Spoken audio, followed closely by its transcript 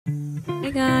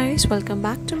Hey guys, welcome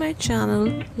back to my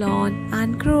channel Learn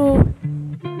and Grow.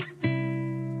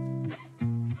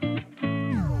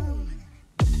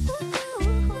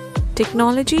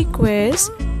 Technology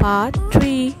Quiz Part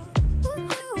 3.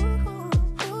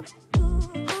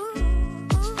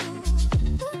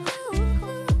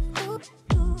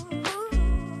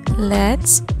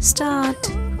 Let's start.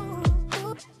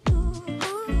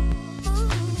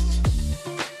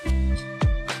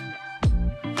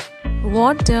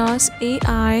 What does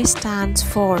AI stands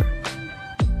for?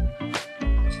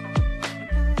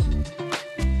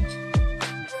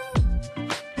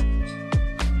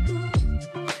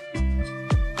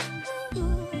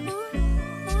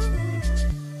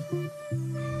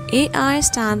 AI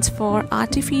stands for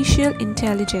Artificial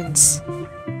Intelligence.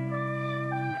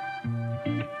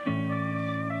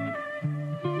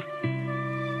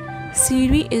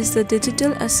 Siri is the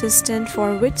digital assistant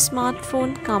for which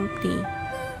smartphone company?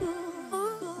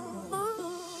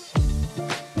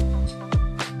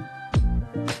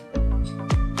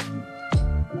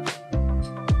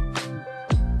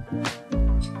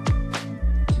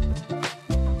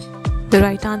 The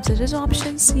right answer is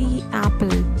option C, Apple.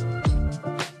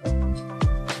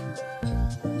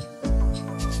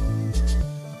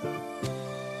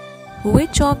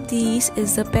 Which of these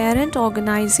is the parent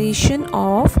organization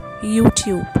of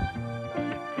YouTube?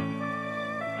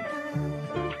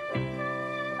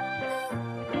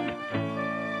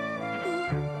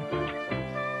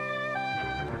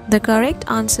 The correct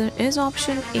answer is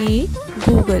option A,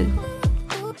 Google.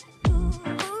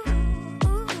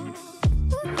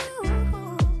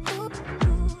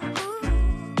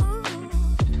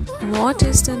 What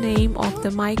is the name of the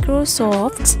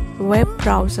Microsoft's web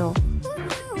browser?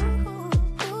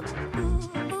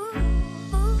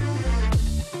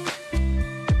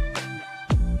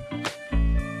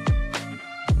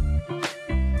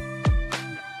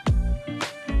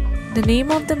 The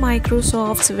name of the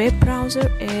Microsoft's web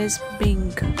browser is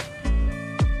Bing.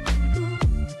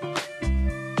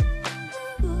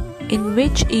 In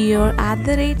which year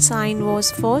 @ sign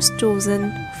was first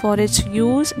chosen for its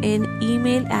use in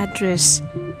email address?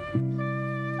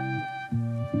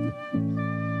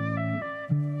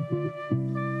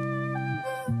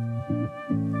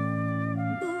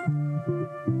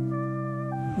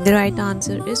 The right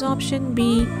answer is option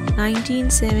B,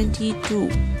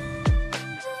 1972.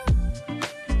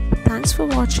 Thanks for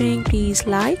watching. Please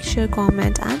like, share,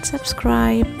 comment and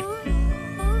subscribe.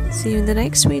 See you in the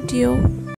next video.